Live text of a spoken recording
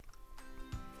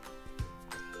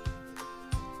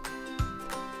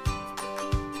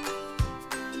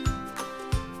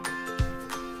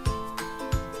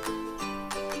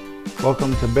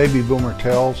Welcome to Baby Boomer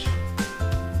Tales.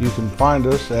 You can find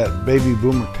us at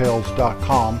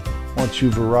babyboomertales.com. Once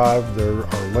you've arrived, there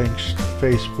are links to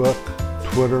Facebook,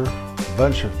 Twitter, a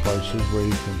bunch of places where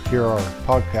you can hear our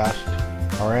podcast,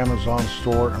 our Amazon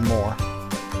store, and more.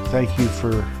 Thank you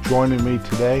for joining me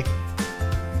today.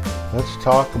 Let's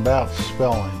talk about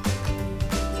spelling.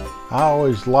 I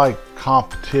always like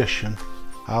competition.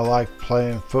 I like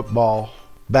playing football,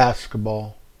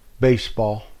 basketball,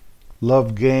 baseball.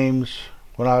 Loved games.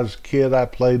 When I was a kid, I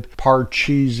played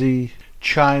Parcheesi,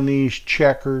 Chinese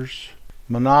checkers,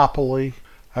 Monopoly.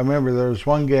 I remember there was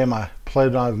one game I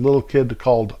played when I was a little kid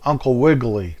called Uncle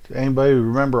Wiggily. Anybody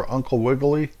remember Uncle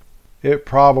Wiggily? It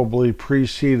probably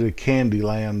preceded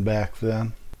Candyland back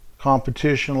then.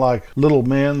 Competition like Little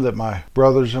Men that my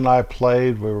brothers and I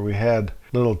played, where we had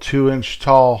little 2-inch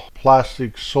tall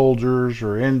plastic soldiers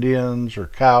or Indians or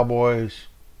cowboys.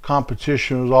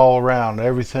 Competition was all around.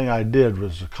 Everything I did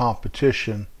was a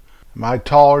competition. Am I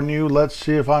taller than you? Let's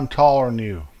see if I'm taller than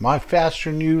you. Am I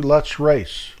faster than you? Let's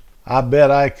race. I bet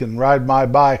I can ride my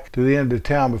bike to the end of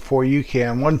town before you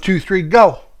can. 1, 2, 3,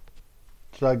 go!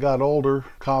 As I got older,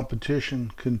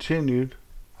 competition continued.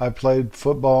 I played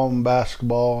football and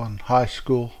basketball in high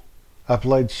school. I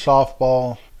played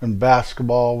softball and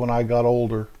basketball when I got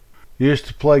older. Used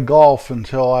to play golf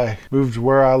until I moved to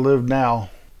where I live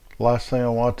now. Last thing I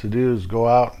want to do is go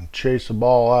out and chase a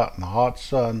ball out in the hot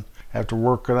sun after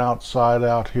working outside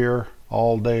out here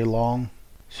all day long.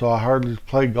 So I hardly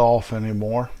play golf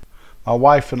anymore. My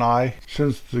wife and I,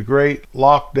 since the great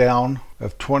lockdown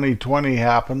of 2020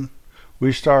 happened,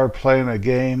 we started playing a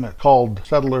game called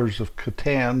Settlers of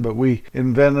Catan, but we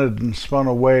invented and spun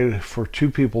a way for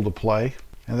 2 people to play,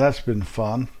 and that's been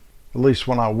fun. At least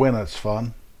when I win, it's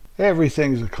fun.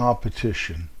 Everything's a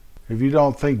competition. If you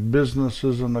don't think business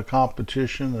isn't a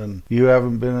competition, then you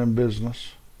haven't been in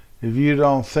business. If you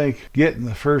don't think getting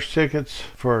the first tickets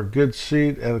for a good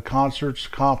seat at a concert's a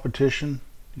competition,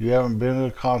 you haven't been at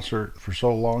a concert for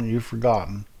so long you've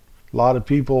forgotten. A lot of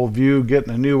people view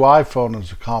getting a new iPhone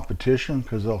as a competition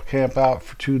because they'll camp out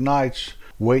for 2 nights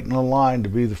waiting in line to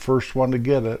be the first one to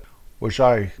get it, which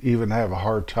I even have a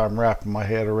hard time wrapping my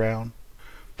head around.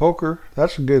 Poker,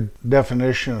 that's a good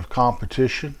definition of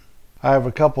competition. I have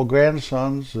a couple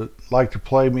grandsons that like to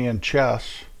play me in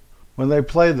chess. When they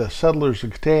play the Settlers of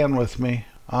Catan with me,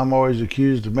 I'm always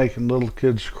accused of making little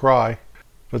kids cry,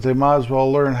 but they might as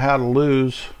well learn how to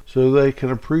lose so they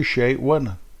can appreciate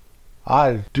winning.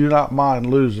 I do not mind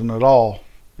losing at all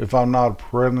if I'm not a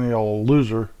perennial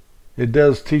loser. It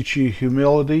does teach you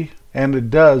humility, and it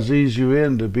does ease you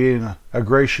into being a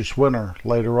gracious winner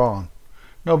later on.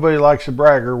 Nobody likes a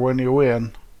bragger when you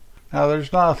win. Now,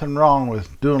 there's nothing wrong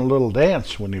with doing a little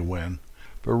dance when you win,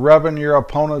 but rubbing your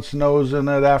opponent's nose in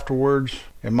it afterwards,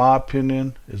 in my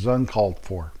opinion, is uncalled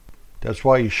for. That's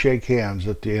why you shake hands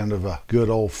at the end of a good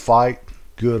old fight,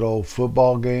 good old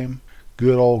football game,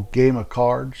 good old game of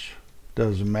cards.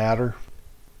 Doesn't matter.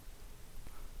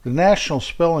 The National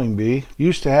Spelling Bee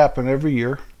used to happen every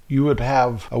year. You would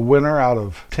have a winner out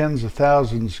of tens of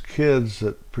thousands of kids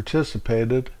that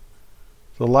participated.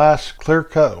 The last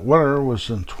clear-cut winner was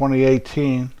in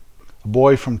 2018, a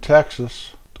boy from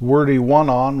Texas. The word he won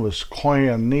on was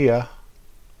koinonia.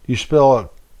 You spell it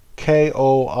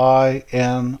Koinonia.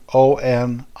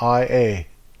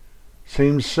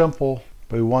 Seems simple,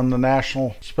 but he won the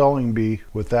National Spelling Bee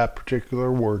with that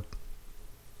particular word.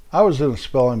 I was in a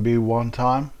spelling bee one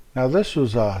time. Now this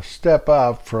was a step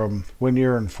up from when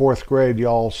you're in 4th grade, you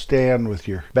all stand with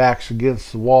your backs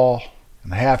against the wall,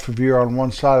 and half of you are on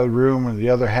one side of the room and the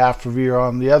other half of you are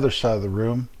on the other side of the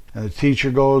room. And the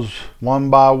teacher goes one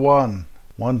by one.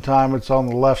 One time it's on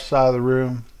the left side of the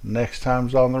room, next time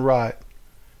it's on the right.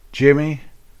 Jimmy,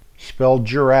 spelled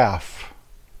giraffe.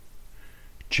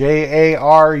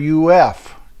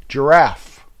 Jaruf,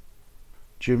 giraffe.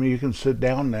 Jimmy, you can sit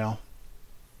down now.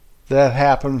 That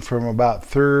happened from about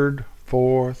 3rd,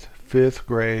 4th, 5th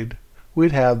grade.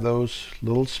 We'd have those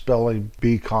little spelling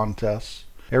bee contests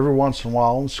every once in a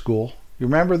while in school. You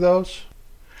remember those?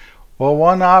 Well,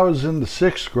 when I was in the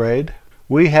 6th grade,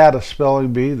 we had a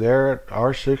spelling bee there at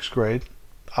our 6th grade.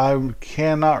 I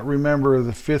cannot remember if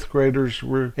the 5th graders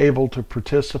were able to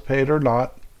participate or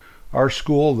not. Our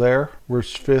school there was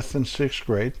 5th and 6th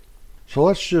grade. So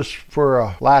let's just, for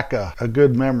a lack of a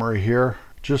good memory here,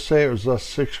 just say it was us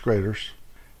 6th graders.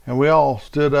 And we all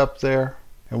stood up there,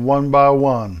 and one by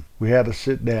one we had to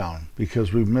sit down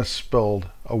because we misspelled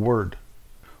a word.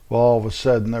 Well, all of a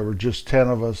sudden there were just 10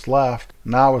 of us left,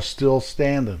 and I was still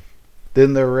standing.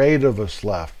 Then there were 8 of us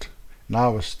left, and I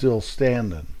was still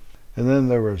standing. And then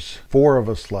there was 4 of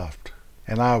us left,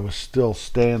 and I was still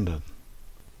standing.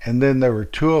 and then there were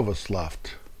two of us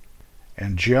left.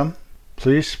 And Jim,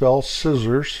 please spell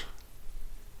scissors.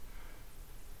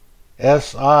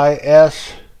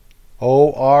 S-I-S-O-R-S.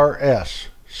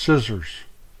 Scissors.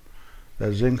 That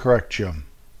is incorrect, Jim.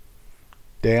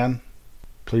 Dan,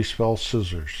 please spell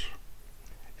scissors.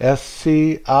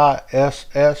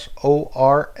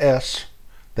 S-C-I-S-S-O-R-S.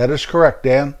 That is correct,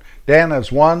 Dan. Dan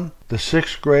has won the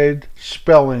 6th grade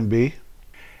spelling bee.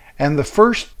 And the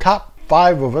first top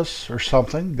 5 of us or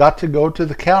something got to go to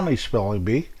the county spelling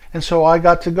bee. And so I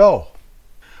got to go.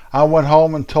 I went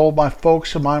home and told my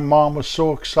folks, and my mom was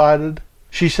so excited.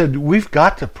 She said, we've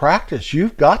got to practice.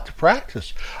 You've got to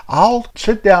practice. I'll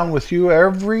sit down with you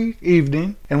every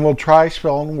evening and we'll try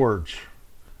spelling words.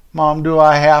 Mom, do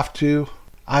I have to?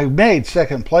 I made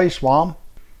 2nd place, Mom.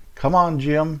 Come on,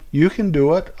 Jim. You can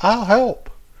do it. I'll help.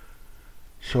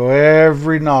 So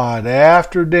every night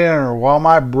after dinner, while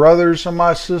my brothers and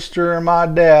my sister and my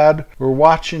dad were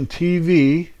watching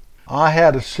TV, I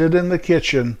had to sit in the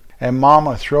kitchen and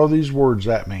Mama throw these words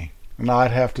at me, and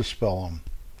I'd have to spell them.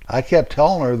 I kept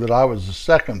telling her that I was the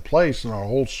 2nd place in our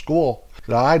whole school,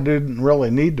 that I didn't really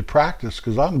need to practice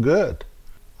because I'm good.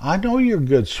 I know you're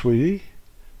good, sweetie.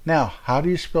 Now, how do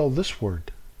you spell this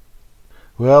word?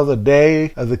 Well, the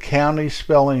day of the county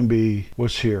spelling bee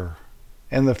was here,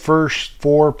 and the first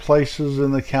 4 places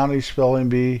in the county spelling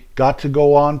bee got to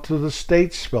go on to the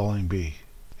state spelling bee.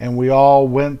 And we all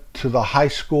went to the high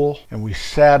school and we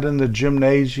sat in the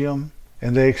gymnasium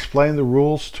and they explained the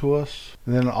rules to us.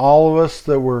 And then all of us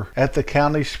that were at the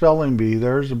county spelling bee,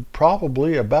 there's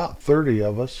probably about 30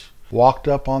 of us, walked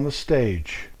up on the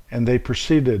stage and they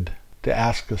proceeded to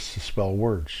ask us to spell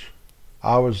words.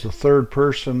 I was the 3rd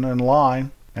person in line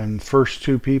and the first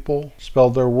 2 people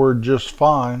spelled their word just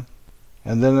fine.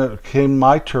 And then it came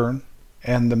my turn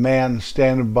and the man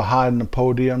standing behind the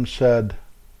podium said,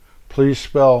 please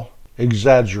spell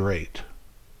exaggerate.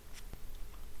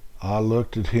 I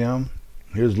looked at him.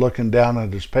 He was looking down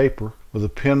at his paper with a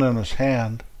pen in his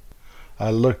hand.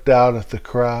 I looked out at the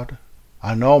crowd.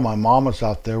 I know my mama's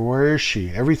out there. Where is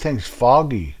she? Everything's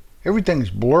foggy. Everything's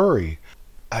blurry.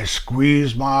 I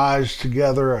squeezed my eyes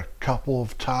together a couple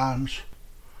of times.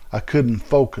 I couldn't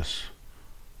focus.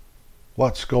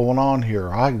 What's going on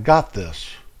here? I got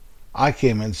this. I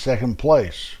came in 2nd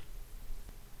place.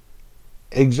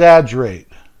 Exaggerate.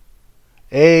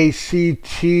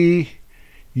 A-C-T-U-R-A-T-E.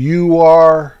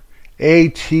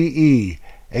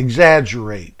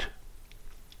 Exaggerate.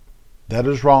 That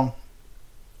is wrong.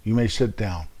 You may sit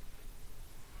down.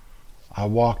 I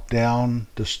walked down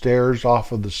the stairs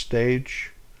off of the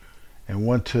stage and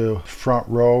went to front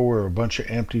row where a bunch of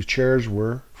empty chairs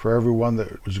were for everyone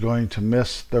that was going to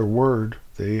miss their word.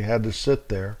 They had to sit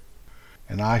there.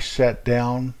 And I sat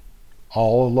down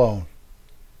all alone.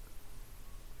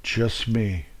 Just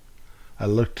me. I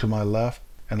looked to my left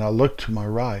and I looked to my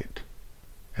right,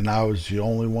 and I was the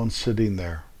only one sitting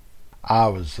there. I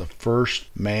was the first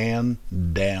man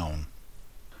down.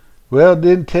 Well, it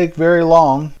didn't take very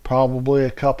long, probably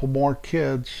a couple more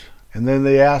kids, and then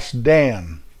they asked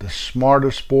Dan, the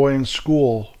smartest boy in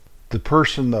school, the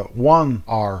person that won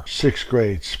our 6th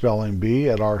grade spelling bee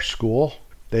at our school,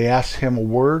 they asked him a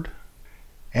word,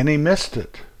 and he missed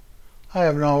it. I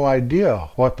have no idea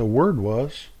what the word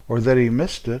was, or that he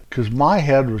missed it, because my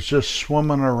head was just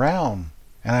swimming around,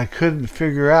 and I couldn't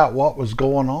figure out what was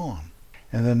going on.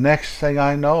 And the next thing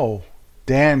I know,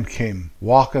 Dan came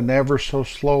walking ever so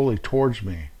slowly towards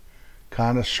me,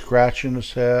 kind of scratching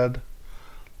his head,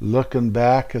 looking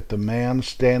back at the man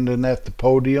standing at the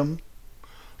podium,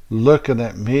 looking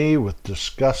at me with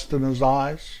disgust in his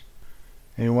eyes.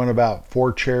 And he went about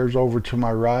 4 chairs over to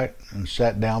my right and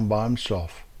sat down by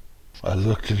himself. I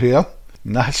looked at him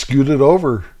and I scooted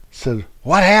over, said,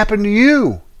 "What happened to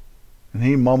you?" And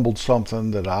he mumbled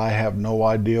something that I have no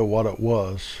idea what it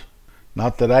was.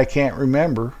 Not that I can't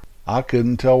remember. I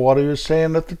couldn't tell what he was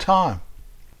saying at the time.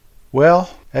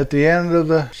 Well, at the end of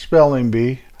the spelling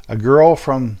bee, a girl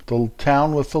from the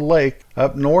town with the lake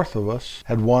up north of us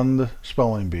had won the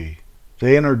spelling bee.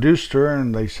 They introduced her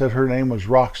and they said her name was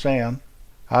Roxanne.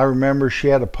 I remember she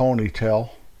had a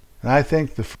ponytail. And I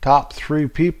think the top 3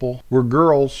 people were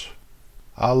girls.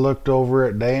 I looked over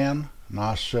at Dan and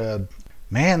I said,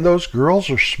 "Man, those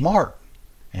girls are smart."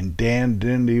 And Dan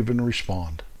didn't even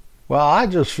respond. Well, I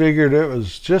just figured it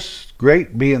was just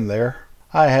great being there.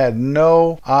 I had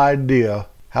no idea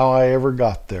how I ever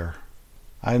got there.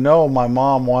 I know my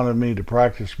mom wanted me to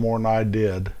practice more than I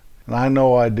did, and I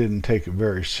know I didn't take it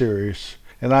very serious,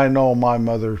 and I know my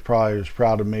mother probably was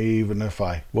proud of me even if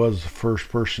I was the first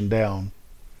person down.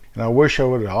 And I wish I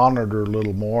would have honored her a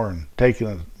little more and taken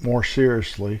it more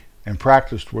seriously. and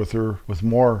practiced with her with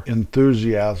more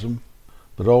enthusiasm,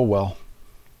 but oh well.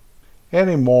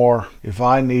 Anymore, if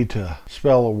I need to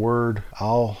spell a word,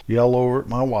 I'll yell over at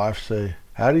my wife, say,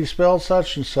 "How do you spell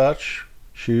such and such?"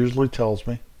 She usually tells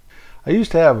me. I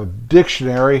used to have a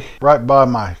dictionary right by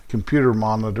my computer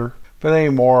monitor, but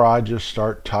anymore I just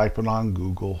start typing on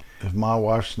Google if my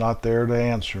wife's not there to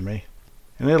answer me.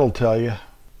 And it'll tell you.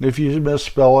 If you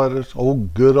misspell it,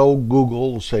 good old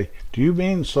Google will say, "Do you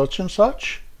mean such and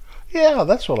such?" "Yeah,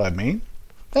 that's what I mean.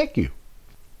 Thank you."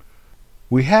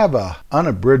 We have a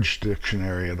unabridged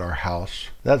dictionary at our house.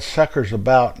 That sucker's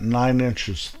about 9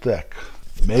 inches thick,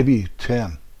 maybe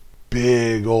 10.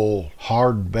 Big old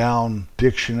hardbound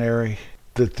dictionary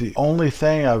that the only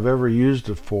thing I've ever used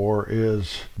it for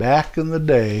is back in the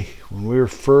day when we were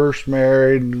first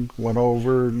married and went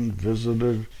over and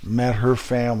visited, met her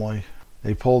family.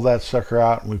 They pulled that sucker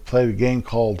out and we played a game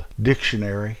called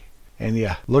Dictionary. And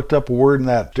you looked up a word in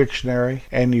that dictionary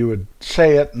and you would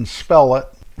say it and spell it.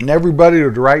 And everybody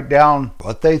would write down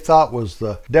what they thought was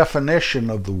the definition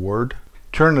of the word,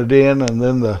 turn it in, and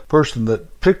then the person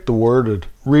that picked the word would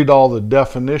read all the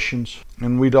definitions,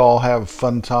 and we'd all have a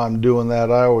fun time doing that.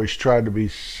 I always tried to be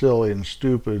silly and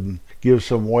stupid and give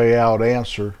some way out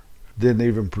answer. Didn't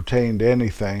even pertain to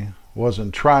anything.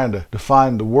 Wasn't trying to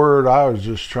define the word, I was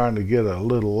just trying to get a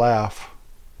little laugh.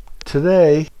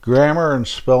 Today, grammar and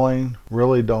spelling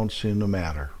really don't seem to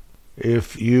matter.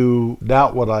 If you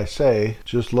doubt what I say,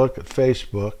 just look at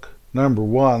Facebook. Number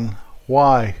one,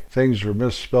 why things are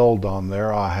misspelled on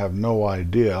there, I have no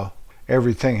idea.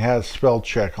 Everything has spell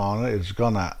check on it. It's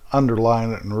going to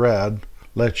underline it in red,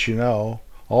 let you know.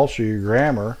 Also, your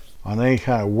grammar on any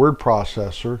kind of word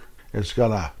processor, it's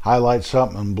going to highlight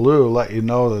something in blue, let you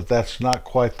know that that's not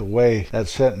quite the way that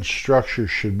sentence structure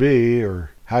should be,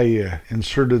 or how you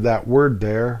inserted that word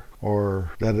there,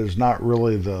 or that is not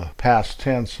really the past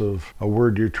tense of a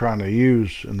word you're trying to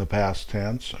use in the past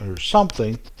tense, or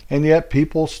something, and yet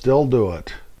people still do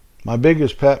it. My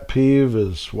biggest pet peeve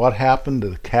is what happened to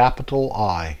the capital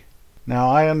I. Now,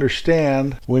 I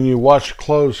understand when you watch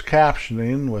closed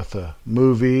captioning with a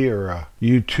movie or a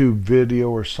YouTube video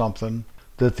or something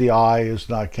that the I is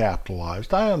not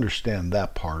capitalized. I understand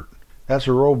that part. That's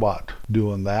a robot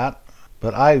doing that.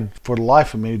 But I, for the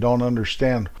life of me, don't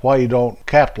understand why you don't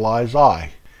capitalize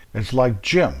I. It's like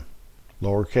Jim.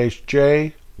 Lowercase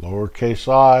j,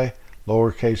 lowercase I,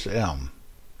 lowercase m.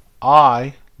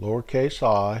 I, lowercase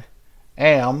I,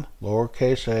 am,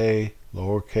 lowercase a,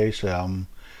 lowercase m.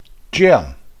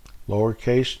 Jim,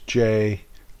 lowercase j,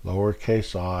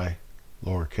 lowercase I,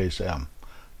 lowercase m.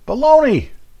 Baloney!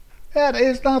 That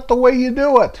is not the way you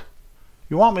do it.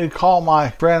 You want me to call my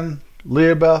friend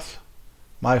Leobeth,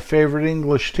 my favorite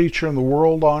English teacher in the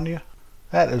world, on you?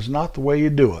 That is not the way you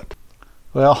do it.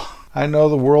 Well, I know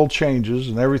the world changes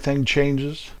and everything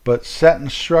changes, but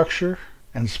sentence structure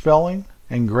and spelling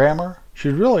and grammar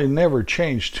should really never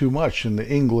change too much in the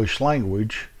English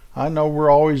language. I know we're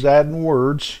always adding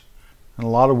words, and a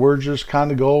lot of words just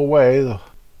kind of go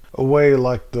away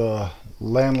like the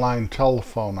landline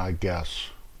telephone, I guess.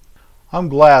 I'm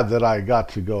glad that I got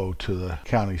to go to the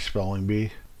county spelling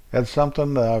bee. That's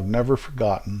something that I've never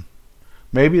forgotten.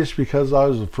 Maybe it's because I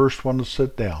was the first one to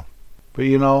sit down. But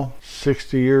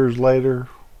 60 years later,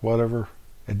 whatever,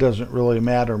 it doesn't really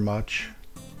matter much.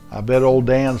 I bet old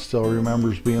Dan still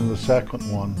remembers being the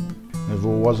second one. If it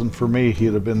wasn't for me,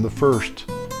 he'd have been the first.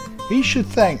 He should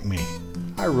thank me.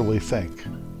 I really think.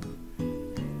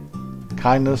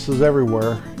 Kindness is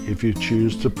everywhere if you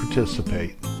choose to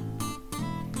participate.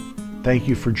 Thank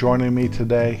you for joining me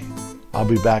today. I'll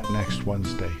be back next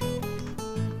Wednesday.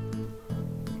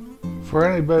 For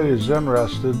anybody who's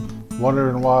interested,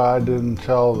 wondering why I didn't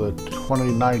tell the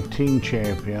 2019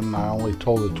 champion, I only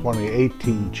told the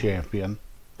 2018 champion.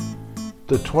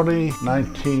 The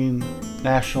 2019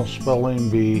 National Spelling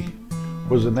Bee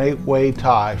was an 8-way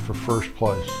tie for first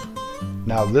place.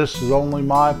 Now, this is only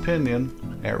my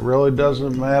opinion. It really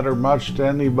doesn't matter much to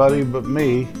anybody but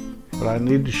me, but I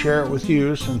need to share it with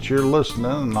you since you're listening,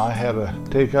 and I had to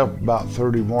take up about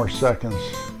 30 more seconds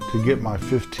to get my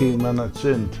 15 minutes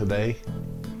in today.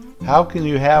 How can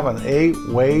you have an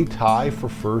 8-way tie for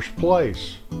first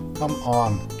place? Come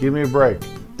on, give me a break.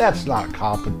 That's not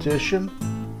competition.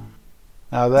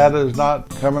 Now, that is not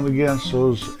coming against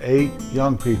those 8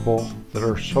 young people that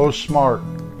are so smart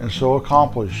and so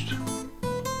accomplished.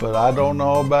 But I don't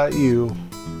know about you.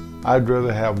 I'd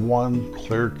rather have one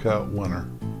clear-cut winner.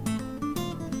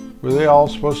 Were they all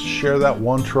supposed to share that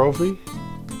one trophy?